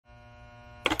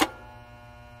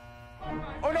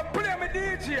On a play me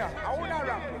DJ, I wanna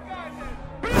rap.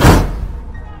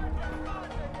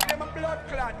 I'm a blood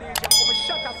clot DJ, I'm a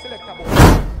shot a selector.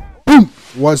 Boom!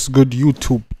 What's good,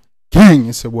 YouTube gang?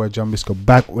 It's your boy Jambisco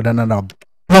back with another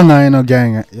banger, you know,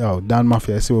 gang. Yo, Dan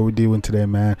Mafia, see what we doing today,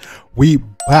 man. We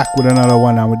back with another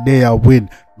one, and we're there with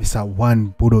Mr.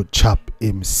 One Budo Chap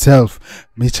himself.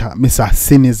 Mr.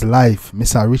 Sin is life.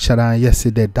 Mr. Richer than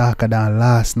yesterday, darker than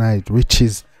last night. Rich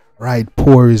is right,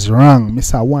 poor is wrong.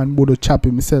 Mr. One Budo Chap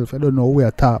himself. I don't know where I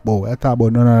talk about. I talk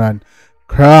about none of that.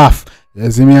 Kraff. You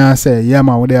see me and say, yeah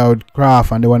man, we're there with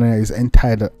Kraff, and the one is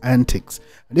entitled Antics.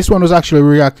 This one was actually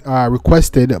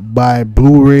requested by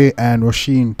Blu-ray and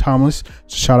Rasheen Thomas.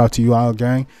 So shout out to you all,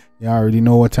 gang. You already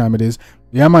know what time it is.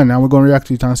 Yeah man, now we're gonna react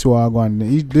to it and see what I'm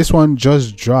going. This one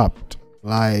just dropped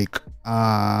like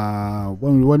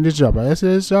when did it drop?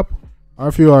 Yesterday it dropped or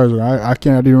a few hours ago. I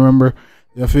can't even remember.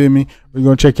 You feel me? We're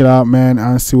gonna check it out, man,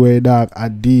 and see what I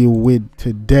deal with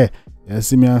today. You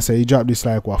see me and say he dropped this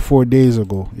like what 4 days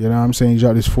ago. You know what I'm saying? He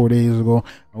dropped this 4 days ago.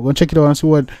 I'm gonna check it out and see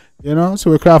what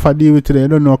so what Kraff I deal with today. I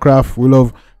don't know Kraff. We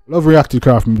love reactive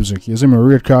Kraff music. You see me,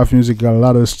 real Kraff music got a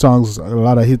lot of songs, a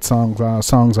lot of hit songs,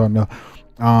 songs on the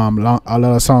a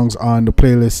lot of songs on the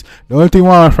playlist. The only thing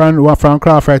I want from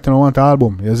Kraff right now, I want the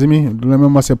album. You see me?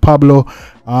 Remember say Pablo,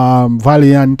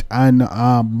 Valiant and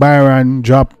Byron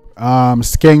drop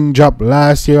Skeng drop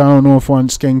last year. I don't know if one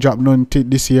Skeng drop none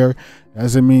this year.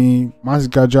 As I mean,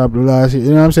 Massacre dropped last year,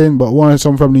 you know what I'm saying? But one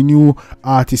some from the new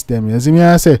artist them, you see me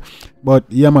I say. But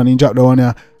yeah man, he dropped the one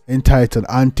here entitled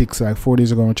Antics like 4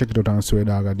 days ago. I'm gonna check it out and see what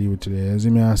I deal with today. You see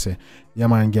me I say. Yeah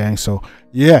man, gang. So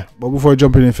yeah, but before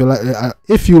jumping in,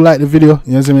 if you like the video,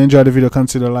 you know what I mean, enjoy the video,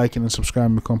 consider liking and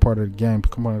subscribing, become part of the gang,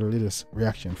 become part of the latest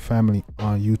reaction family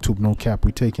on YouTube. No cap,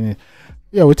 we're taking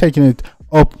it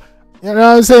up. You know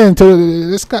what I'm saying? To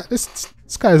this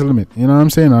sky's the limit, you know what I'm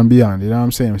saying, and beyond, you know what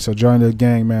I'm saying. So join the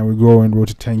gang, man. We're growing, road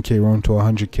to 10k, road to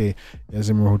 100k, yes,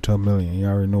 and road to 1 million. You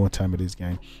already know what time it is,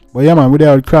 gang. But yeah man, we're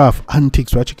there with Kraff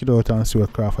Antics. We'll check it out and see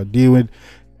what Kraff I deal with.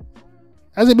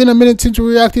 Has it been a minute since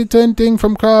we reacted to anything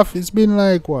from Kraff? It's been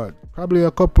like what, probably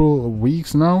a couple of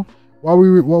weeks now. What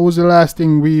was the last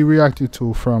thing we reacted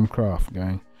to from Kraff,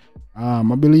 gang? I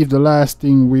believe the last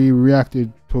thing we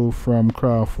reacted to from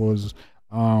Kraff was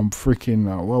freaking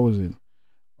what was it?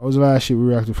 What was the last shit we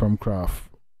reacted from Kraff?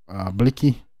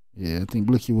 Blicky? Yeah, I think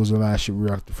Blicky was the last shit we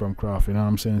reacted from Kraff, you know what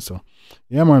I'm saying? So,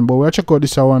 yeah, man, but we'll check out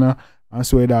this one and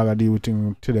see what I deal with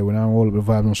today. When I'm all up the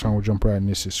vibes and song, we'll jump right in.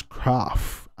 This is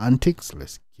Kraff Antics.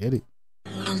 Let's get it.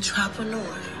 Entrepreneur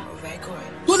record.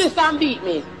 Do this and beat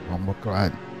me. Oh my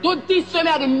God. Do this for me,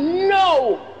 I do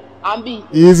no and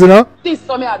beat me. Easy now? This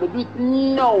for me, I do it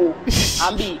no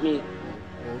and beat me.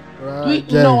 Right,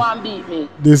 do it no and beat me.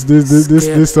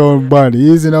 This sound bad.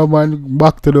 Easy now, man.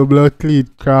 Back to the blood clean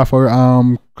Kraff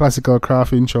or classical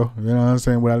Kraff intro. You know what I'm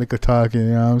saying? With a little talking,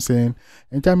 you know what I'm saying?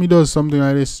 Anytime he does something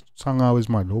like this, song always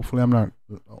mad. Hopefully I'm not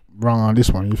wrong on this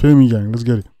one. You feel me, gang? Let's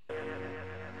get it.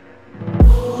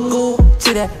 Go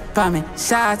to the palmy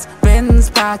shots, Benz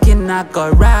parking a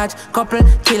garage, couple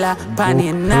killer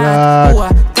panny not who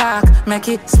attack, make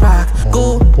it spark.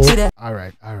 Go to the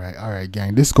Alright,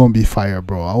 gang. This gonna be fire,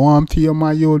 bro. I want to hear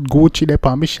my yo go to the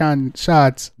palmy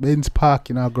shots, Benz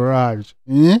parking a garage.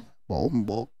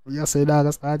 Boom. You say that I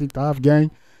start it off,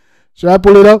 gang. Should I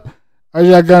pull it up? Or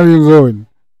should I continue going?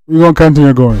 We're gonna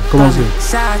continue going. Come on, say.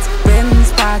 Shots,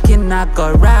 Benz parking a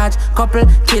garage, couple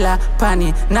killer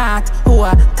panny not who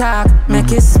attack,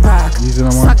 make it spark.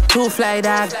 Suck two fly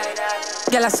dog.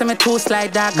 Girl, I say me two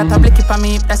slide dog. Got a blicky for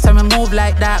me, that's how me move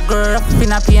like that. Girl, up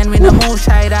in a pain, we no move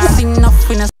shy dog. Sing enough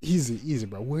in a Easy,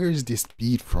 bro. Where's this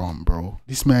beat from, bro?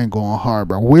 This man going hard,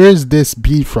 bro. Where's this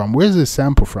beat from? Where's this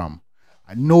sample from?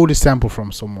 I know the sample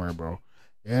from somewhere, bro.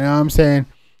 You know what I'm saying?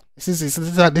 This is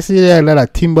like a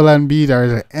Timbaland beat or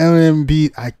is it an LM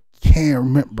beat? I can't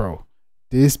remember, bro.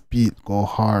 This beat go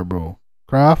hard, bro.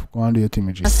 Kraff, go on do your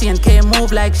thing, G. CNK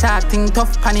move like shark, thing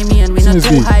tough panny me and we not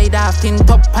too high off, thing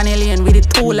top panny lane with it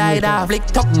too light off, flick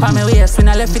top on me waist, we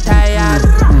not left it tired.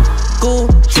 Go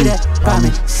to the palmy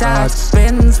shots,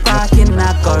 Benz parking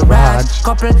a garage,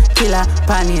 couple killer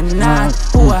panny not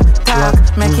who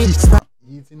attack, make it spark.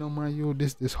 Easy no man, yo,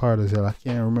 this hard as hell. I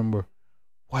can't remember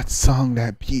what song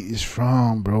that beat is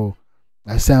from, bro.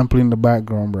 That sample in the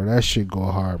background, bro. That shit go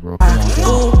hard, bro. Come on,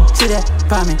 go to the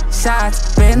palmy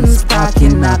shots, Benz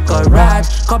parking a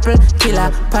garage, couple killer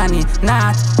panny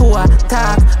not who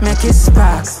attack, make it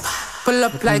spark. Pull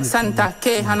up like Santa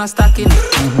K and a stacking.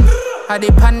 Had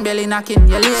the pan belly knocking,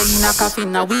 you lay in a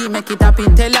coffin. Now we make it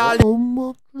happen. Tell all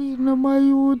the Clean on my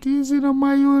youth, easy on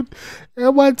my youth. I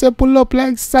want to pull up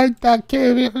like Santa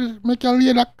K, make you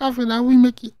lay in a coffin and we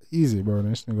make it easy, bro.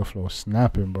 This nigga flow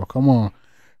snapping, bro. Come on.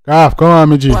 Kraff, come on,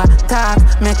 me G.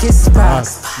 Talk, make it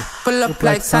sparks. Pull up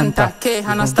like Santa K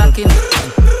and a stacking.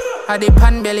 Had the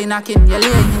pan belly knocking, you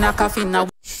lay in a coffin. Now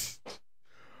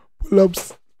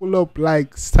Pull up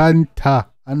like Santa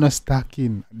and a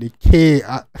stacking. The K.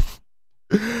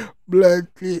 Blood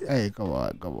clean. Hey, come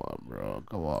on, bro.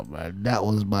 Come on, man. That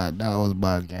was bad,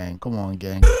 gang. Come on,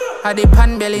 gang. Had the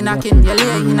pan belly knocking, you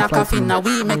lay in a coffin. Now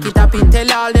we make it happen.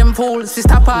 Tell all them fools, to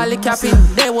stop all the capping.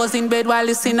 They was in bed while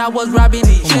the sinner was robbing.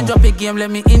 She drop a game,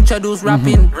 let me introduce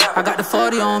rapping. I got the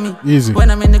 40 on me. Easy.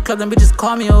 When I'm in the club, them bitches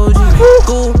call me OG.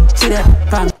 Go, see that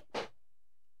pan.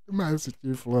 Man, sit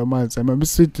here for a man. Let me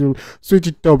switch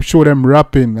it up, show them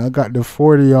rapping. I got the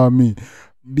 40 on me.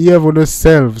 Behave with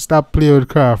yourself. Stop playing with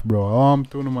Kraff, bro. I'm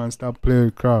telling you, man, stop playing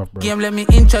with Kraff, bro. Game, let me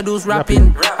introduce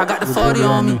rapping. I got the 40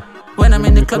 on me. When I'm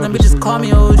in the club, them bitches call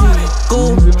me OG.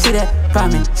 Go, see that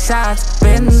pan me. Shots,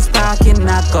 Benz parking,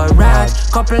 not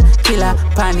garage. Couple killer,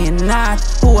 panny, not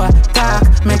who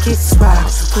attack, make it spark.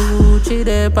 Gucci,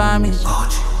 that pan me.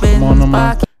 Benz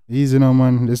parking. Easy now,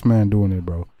 man. This man doing it,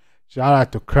 bro. Shout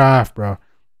out to Kraff, bro.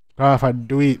 Kraff, I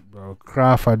do it, bro.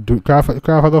 Kraff,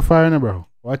 I go fire now, bro.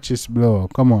 Watch this blow.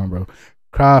 Come on, bro.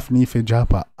 Kraff need to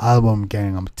drop an album,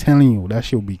 gang. I'm telling you, that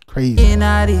shit will be crazy.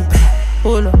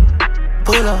 Pull up.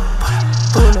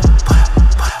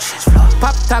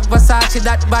 Pop tag Versace,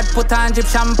 that bad put on Jeep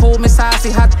shampoo, me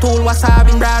saucy hot tool,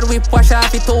 wasabi, broad whip, wash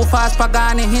off it too fast,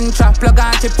 Pagani, hintra, plug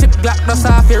on chip, black dust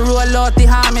off it, roll out the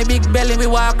hammy, big belly, we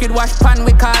walk with wash pan,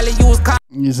 we call it, use can.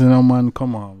 Listen, no man,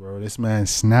 come on, bro. This man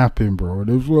snapping, bro.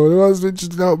 This was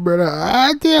just out, brother.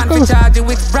 I can't go. Charge it,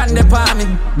 which brand they palm me?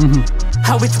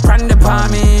 How which brand they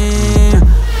palm me?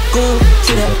 Go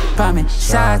to the palm me.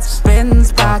 Shots,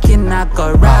 Benz parking, a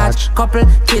garage. Couple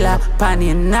killer,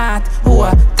 panny, not who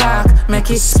attack, make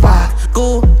it spark.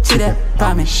 Go to the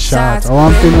palm me. Shots. I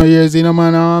want to know years in a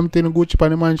man. I want to know Gucci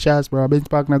panny man shots, bro. Benz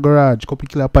park in a garage. Couple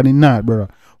killer, panny, not, bro.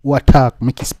 Who attack,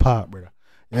 make it spark, bro.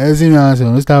 Yeah, see me answer.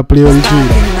 Let's start playing with you.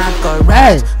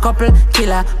 Hey! Couple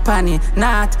killer, panny,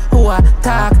 not who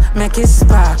attack, make it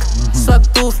spark. Swag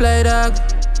too fly dog.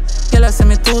 Girl, I say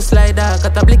me too slide dog.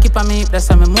 Got a blicky pa me, that's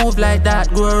how me move like that.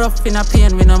 Grow rough in a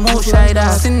pain, we no move shy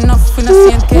dog. Sin enough in a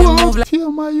scene, can't move like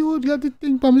that. My youth got the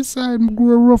thing pa me side.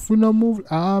 Grow rough, we no move.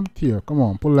 I'm here. Come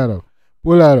on, pull that up.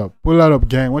 Pull that up,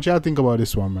 gang. What y'all think about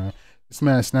this one, man? This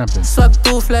man snapping. Swag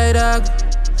too fly dog.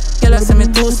 Girl, I say me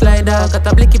too slide dog. Got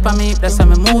a blicky pa me, that's how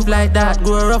me move like that.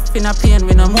 Grow rough in a pain,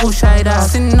 we no move shy dog.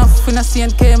 Sin enough in a scene,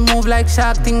 can't move like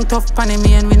shark. Think tough panny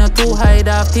me and we no too hide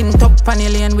off. Think top panny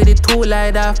lane with it too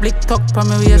light off. Blick tuck pa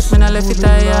me waist, me no left it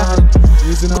tired.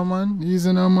 Easy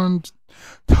now, man.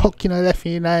 Talking a left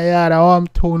in the yard. I'm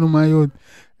telling my youth.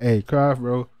 Hey, Kraff,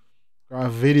 bro.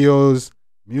 Kraff videos,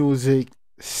 music,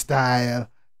 style,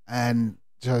 and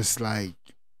just like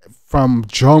from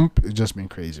jump, it's just been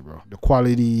crazy, bro. The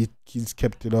quality, he's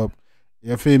kept it up.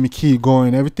 You feel me? Keep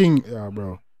going, everything, yeah,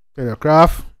 bro. Tell you,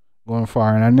 Kraff going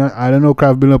far, and I don't know,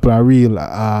 Kraff build up a real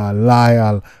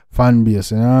loyal fan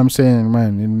base. You know what I'm saying,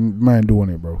 man doing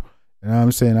it, bro. You know what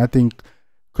I'm saying? I think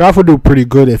Kraff would do pretty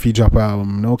good if he drop an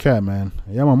album. No cap, man.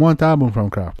 Yeah, man, want album from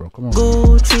Kraff, bro. Come on.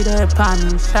 Gucci the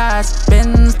pan shots,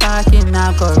 Benz parking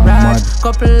a garage.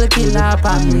 Couple killer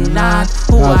pan not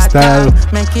who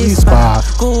attack, make it spark.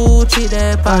 Gucci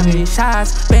the pan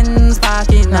shots, Benz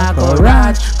parking a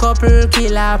garage. Couple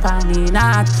killer pan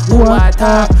not who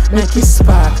attack, make it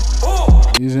spark.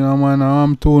 Easy now, man.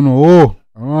 I'm too no.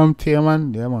 I'm tear,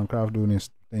 man. Yeah, man. Kraff doing this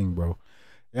thing, bro.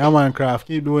 Yeah, man, Kraff,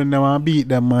 keep doing them and beat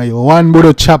them, man. You one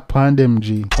butter chop on them,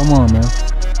 G. Come on, man.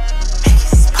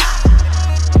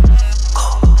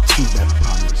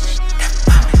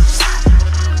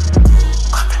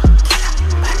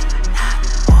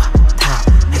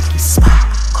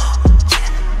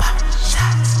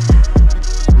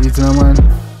 Man.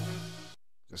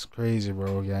 Just crazy,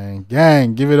 bro, gang.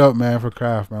 Gang, give it up, man, for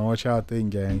Kraff, man. What y'all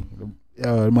think, gang?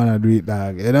 Yo, the man, I do it,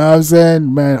 dog. You know what I'm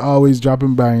saying? Man, always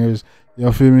dropping bangers. You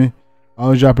feel me?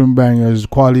 Always dropping bangers.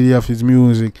 Quality of his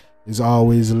music is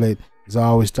always lit. It's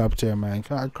always top tier, man.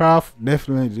 Kraff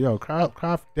definitely,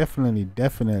 Kraff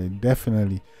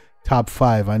definitely top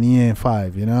 5, and he ain't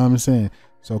 5. You know what I'm saying?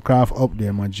 So Kraff up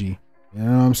there, my G. You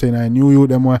know what I'm saying? I new youth,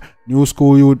 them new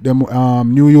school youth, them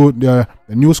new youth, the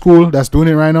new school that's doing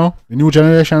it right now, the new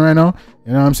generation right now.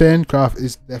 You know what I'm saying? Kraff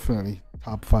is definitely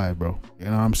top 5, bro. You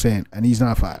know what I'm saying? And he's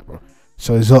not 5, bro.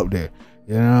 So he's up there.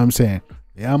 You know what I'm saying?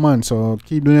 Yeah, man. So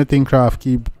keep doing your thing, Kraff.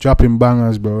 Keep dropping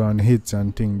bangers, bro, and hits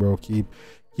and thing, bro. Keep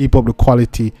up the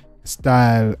quality,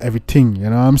 style, everything. You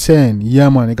know what I'm saying? Yeah,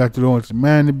 man. You got to know,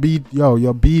 man. The beat, yo,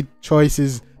 your beat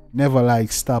choices never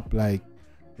like stop. Like,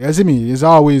 you see me? It's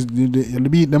always the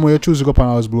beat. Them when you choose to go up and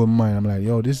I was blowing my mind. I'm like,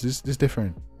 yo, this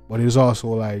different. But it's also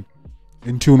like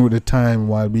in tune with the time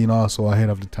while being also ahead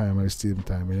of the time at the same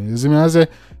time. You see me? I say,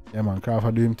 yeah, man. Kraff,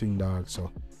 I do him thing, dog. So.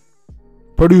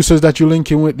 Producers that you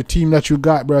linking with, the team that you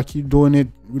got, bro, keep doing it.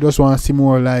 We just want to see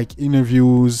more like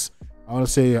interviews. I'll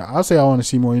say I want to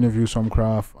see more interviews from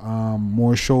Kraff,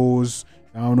 more shows.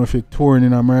 I don't know if you're touring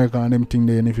in America and them thing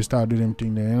there, and if you start doing them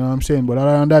thing there, you know what I'm saying? But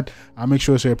other than that, I make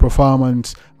sure your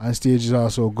performance on stage is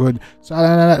also good. So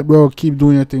other than that, bro, keep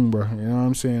doing your thing, bro. You know what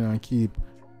I'm saying? And keep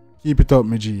it up,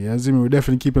 my G. You see me? We're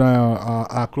definitely keeping an eye on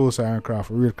our close eye on Kraff,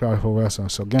 real Kraff over us.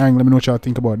 So gang, let me know what y'all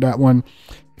think about that one.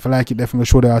 If you like it, definitely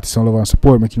show the artist some love and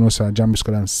support. Make you know, sir,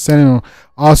 Jambisco and sending.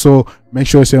 Also, make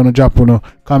sure you say on the drop on the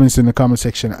comments in the comment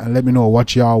section and let me know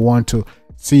what y'all want to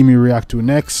see me react to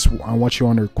next and what you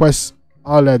want to request.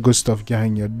 All that good stuff,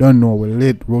 gang. You don't know we're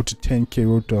lit. Road to 10K,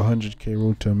 road to 100K,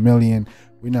 road to 1 million.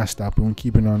 We're not stopping. We're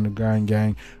keeping on the grind,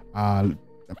 gang.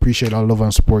 Appreciate all love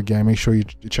and support, gang. Make sure you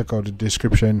check out the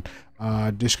description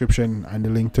and the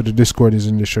link to the Discord is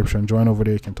in the description. Join over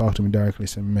there. You can talk to me directly,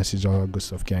 send me a message, all that good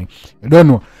stuff, gang. You don't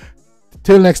know.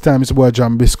 Till next time, it's your boy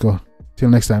Jambisco. Till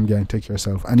next time, gang. Take care of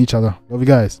yourself and each other. Love you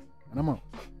guys. And I'm out.